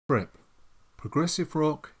Fripp. Progressive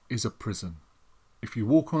rock is a prison. If you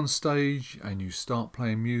walk on stage and you start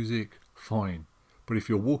playing music, fine. But if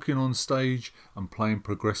you're walking on stage and playing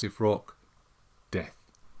progressive rock, death.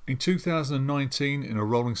 In 2019, in a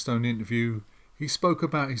Rolling Stone interview, he spoke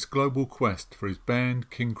about his global quest for his band,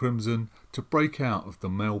 King Crimson, to break out of the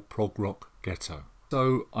male prog rock ghetto.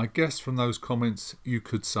 So I guess from those comments you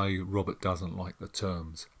could say Robert doesn't like the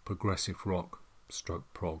terms progressive rock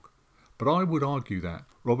 / prog. But I would argue that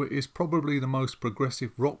Robert is probably the most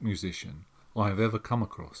progressive rock musician I have ever come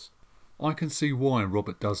across. I can see why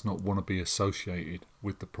Robert does not want to be associated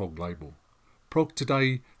with the prog label. Prog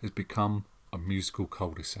today has become a musical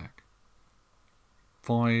cul-de-sac.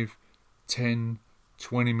 5, 10,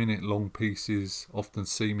 20-minute long pieces, often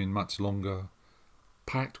seeming much longer,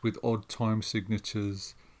 packed with odd time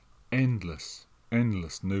signatures, endless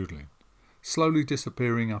noodling, slowly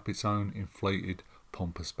disappearing up its own inflated,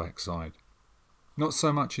 pompous backside. Not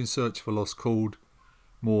so much in search for lost chord,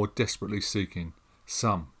 more desperately seeking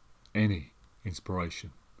any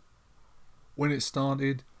inspiration. When it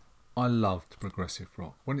started, I loved progressive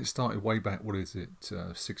rock. When it started way back,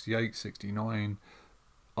 68, 69,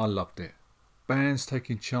 I loved it. Bands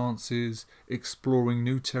taking chances, exploring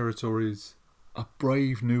new territories, a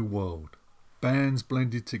brave new world. Bands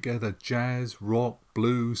blended together jazz, rock,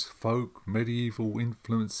 blues, folk, medieval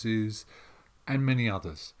influences, and many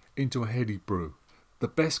others into a heady brew. The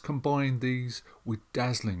best combined these with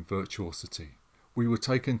dazzling virtuosity. We were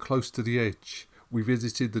taken close to the edge. We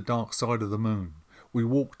visited the dark side of the moon. We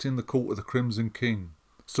walked in the court of the Crimson King,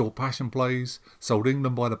 saw passion plays, sold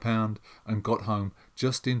England by the pound, and got home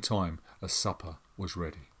just in time as supper was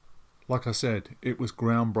ready. Like I said, it was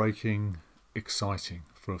groundbreaking, exciting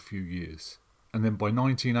for a few years. And then by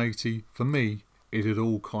 1980, for me, it had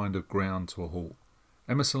all kind of ground to a halt.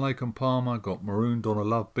 Emerson, Lake and Palmer got marooned on a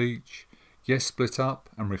love beach. Yes split up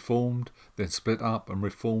and reformed, then split up and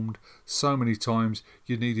reformed so many times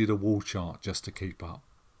you needed a wall chart just to keep up.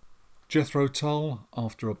 Jethro Tull,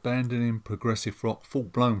 after abandoning progressive rock,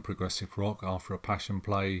 full-blown progressive rock after a passion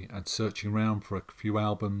play and searching around for a few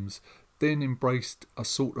albums, then embraced a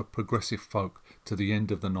sort of progressive folk to the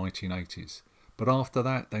end of the 1980s. But after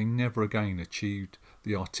that they never again achieved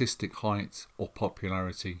the artistic heights or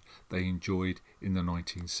popularity they enjoyed in the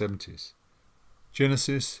 1970s.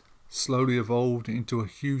 Genesis slowly evolved into a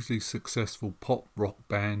hugely successful pop rock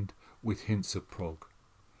band with hints of prog.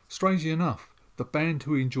 Strangely enough, the band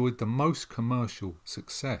who enjoyed the most commercial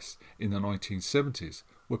success in the 1970s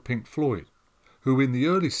were Pink Floyd, who in the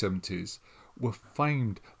early 70s were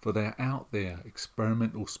famed for their out-there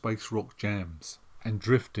experimental space rock jams and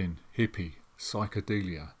drifting hippie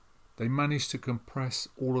psychedelia. They managed to compress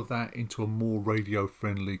all of that into a more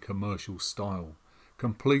radio-friendly commercial style,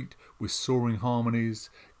 complete with soaring harmonies,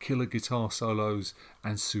 killer guitar solos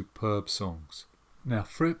and superb songs. Now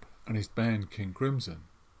Fripp and his band King Crimson,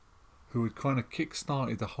 who had kind of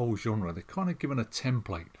kick-started the whole genre, they'd kind of given a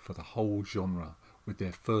template for the whole genre with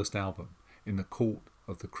their first album, In the Court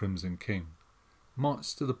of the Crimson King,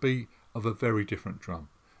 marched to the beat of a very different drum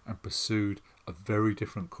and pursued a very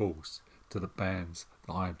different course to the bands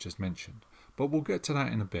that I have just mentioned. But we'll get to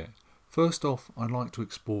that in a bit. First off, I'd like to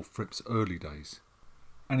explore Fripp's early days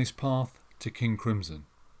and his path to King Crimson.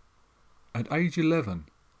 At age 11,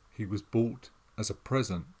 he was bought as a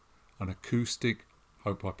present an acoustic,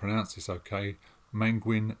 hope I pronounce this okay,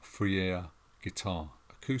 Manguin Friere guitar.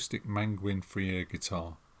 Acoustic Manguin Friere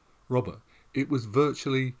guitar. Robert, it was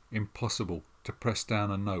virtually impossible to press down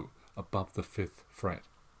a note above the 5th fret.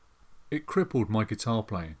 It crippled my guitar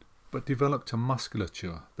playing, but developed a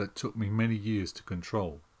musculature that took me many years to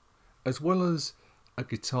control, as well as a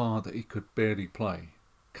guitar that he could barely play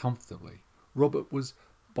comfortably. Robert was,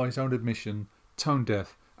 by his own admission, tone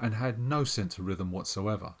deaf and had no sense of rhythm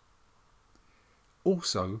whatsoever.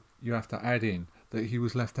 Also, you have to add in that he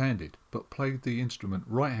was left-handed but played the instrument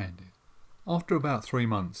right-handed. After about 3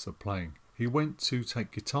 months of playing, he went to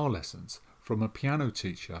take guitar lessons from a piano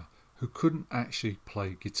teacher who couldn't actually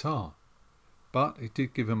play guitar, but it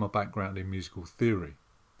did give him a background in musical theory.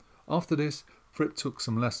 After this, Fripp took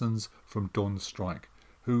some lessons from Don Strike,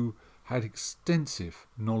 who had extensive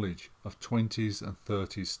knowledge of 20s and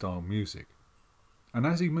 30s style music. And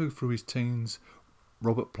as he moved through his teens,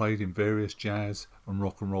 Robert played in various jazz and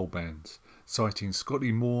rock and roll bands, citing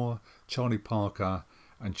Scotty Moore, Charlie Parker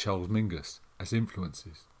and Charles Mingus as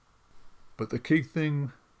influences. But the key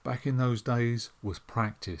thing back in those days was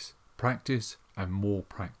practice, practice and more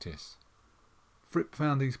practice. Fripp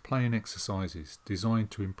found these playing exercises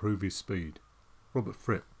designed to improve his speed. Robert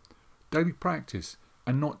Fripp. Daily practice,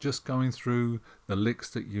 and not just going through the licks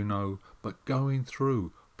that you know, but going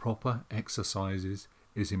through proper exercises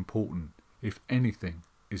is important, if anything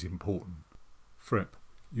is important. Fripp,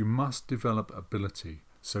 you must develop ability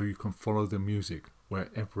so you can follow the music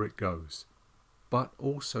wherever it goes. But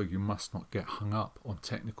also you must not get hung up on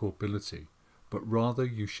technical ability, but rather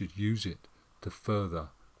you should use it to further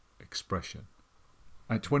expression.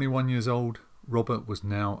 At 21 years old, Robert was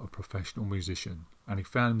now a professional musician, and he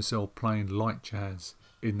found himself playing light jazz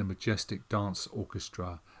in the Majestic Dance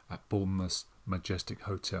Orchestra at Bournemouth's Majestic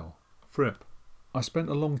Hotel. Fripp, I spent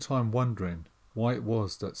a long time wondering why it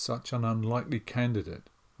was that such an unlikely candidate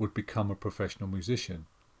would become a professional musician,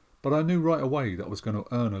 but I knew right away that I was going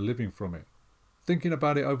to earn a living from it. Thinking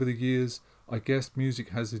about it over the years, I guess music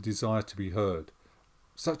has a desire to be heard,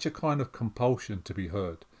 such a kind of compulsion to be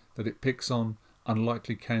heard, that it picks on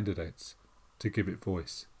unlikely candidates to give it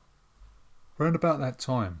voice. Around about that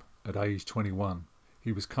time, at age 21,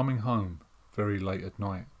 he was coming home very late at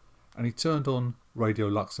night, and he turned on Radio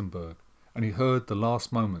Luxembourg, and he heard the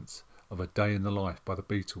last moments of A Day in the Life by the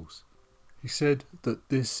Beatles. He said that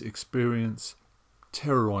this experience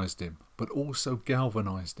terrorised him, but also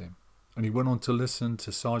galvanised him, and he went on to listen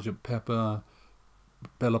to Sgt. Pepper,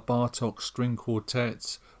 Bela Bartok string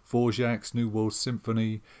quartets, Dvorak's New World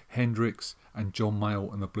Symphony, Hendrix and John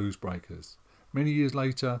Mayall and the Blues Breakers. Many years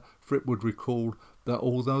later, Fripp would recall that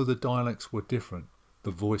although the dialects were different,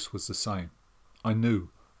 the voice was the same. I knew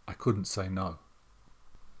I couldn't say no.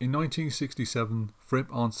 In 1967,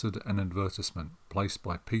 Fripp answered an advertisement placed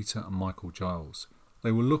by Peter and Michael Giles.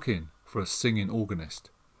 They were looking for a singing organist.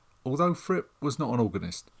 Although Fripp was not an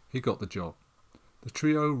organist, he got the job. The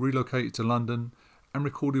trio relocated to London and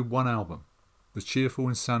recorded one album, The Cheerful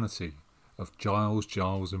Insanity of Giles,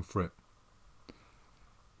 Giles and Fripp.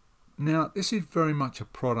 Now, this is very much a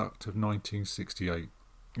product of 1968.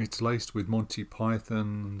 It's laced with Monty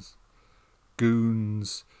Python's,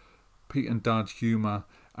 Goons, Pete and Dud humour,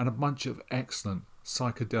 and a bunch of excellent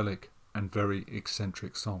psychedelic and very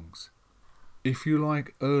eccentric songs. If you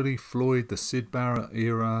like early Floyd, the Syd Barrett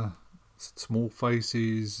era, Small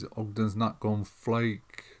Faces, Ogden's Nut Gone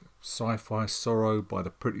Flake, Sci-Fi Sorrow by the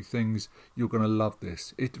Pretty Things, you're going to love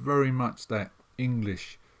this. It's very much that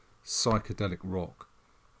English psychedelic rock.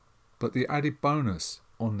 But the added bonus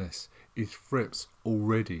on this is Fripp's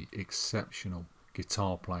already exceptional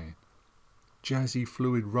guitar playing. Jazzy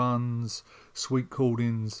fluid runs, sweet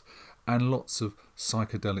chordings, and lots of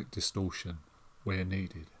psychedelic distortion where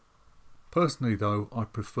needed. Personally though, I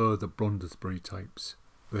prefer the Blondersbury tapes.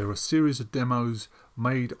 They're a series of demos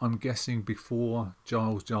made, I'm guessing, before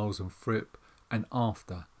Giles, Giles and Fripp and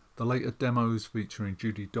after. The later demos featuring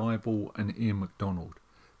Judy Dyball and Ian MacDonald.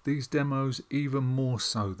 These demos, even more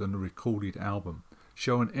so than the recorded album,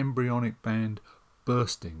 show an embryonic band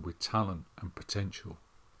bursting with talent and potential.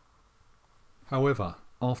 However,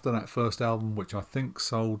 after that first album, which I think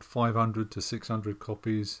sold 500 to 600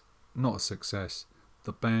 copies, not a success,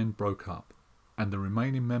 the band broke up and the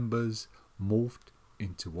remaining members morphed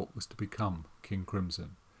into what was to become King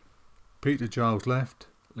Crimson. Peter Giles left,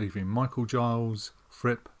 leaving Michael Giles,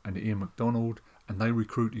 Fripp and Ian MacDonald, and they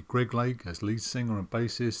recruited Greg Lake as lead singer and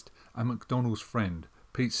bassist and MacDonald's friend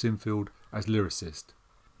Pete Sinfield as lyricist.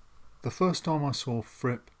 The first time I saw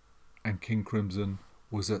Fripp and King Crimson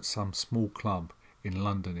was at some small club in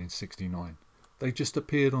London in '69. They just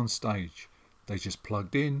appeared on stage. They just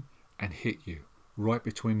plugged in and hit you right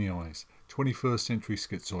between the eyes. 21st century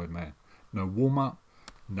schizoid man. No warm up,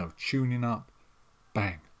 no tuning up,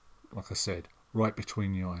 bang, like I said, right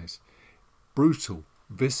between the eyes. Brutal,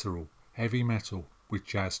 visceral, heavy metal with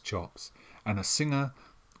jazz chops, and a singer,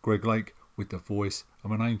 Greg Lake, with the voice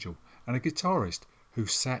of an angel, and a guitarist who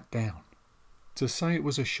sat down. To say it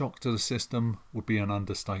was a shock to the system would be an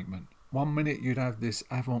understatement. One minute you'd have this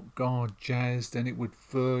avant-garde jazz, then it would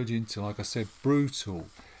verge into, like I said, brutal,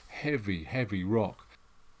 heavy rock.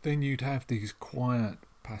 Then you'd have these quiet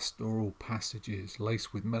pastoral passages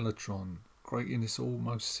laced with mellotron, creating this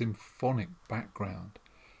almost symphonic background.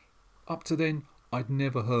 Up to then, I'd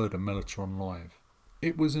never heard a mellotron live.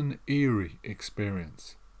 It was an eerie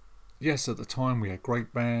experience. Yes, at the time we had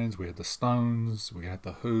great bands, we had the Stones, we had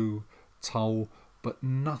the Who, Toll, but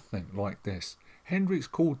nothing like this. Hendrix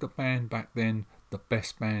called the band back then the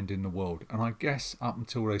best band in the world, and I guess up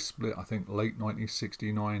until they split, I think late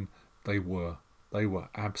 1969, they were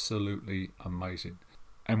absolutely amazing.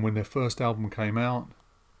 And when their first album came out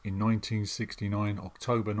in 1969,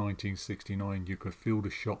 October 1969, you could feel the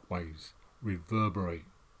shockwaves reverberate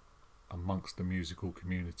amongst the musical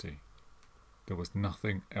community. There was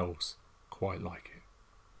nothing else quite like it.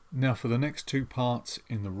 Now for the next two parts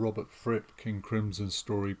in the Robert Fripp King Crimson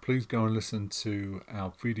story, please go and listen to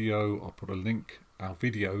our video. I'll put a link, our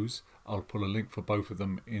videos I'll put a link for both of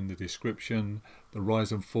them in the description. The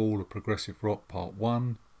Rise and Fall of Progressive Rock Part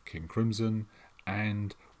 1, King Crimson,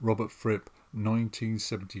 and Robert Fripp,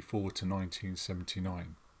 1974 to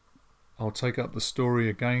 1979. I'll take up the story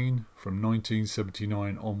again from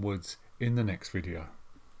 1979 onwards in the next video.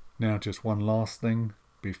 Now just one last thing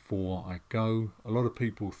before I go. A lot of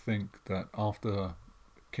people think that after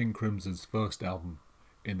King Crimson's first album,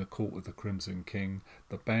 In the Court of the Crimson King,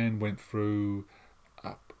 the band went through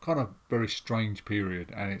a kind of very strange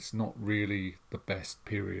period, and it's not really the best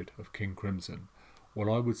period of King Crimson.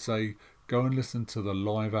 Well, I would say go and listen to the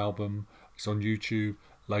live album. It's on YouTube,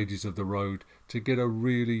 Ladies of the Road, to get a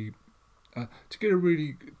really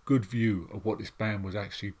good view of what this band was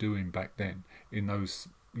actually doing back then, in those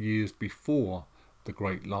years before the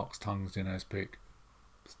great Lark's Tongues in Aspic,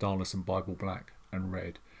 Starless and Bible Black and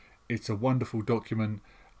Red. It's a wonderful document,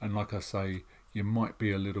 and like I say, you might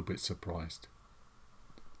be a little bit surprised.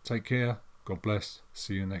 Take care, God bless,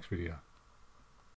 see you in the next video.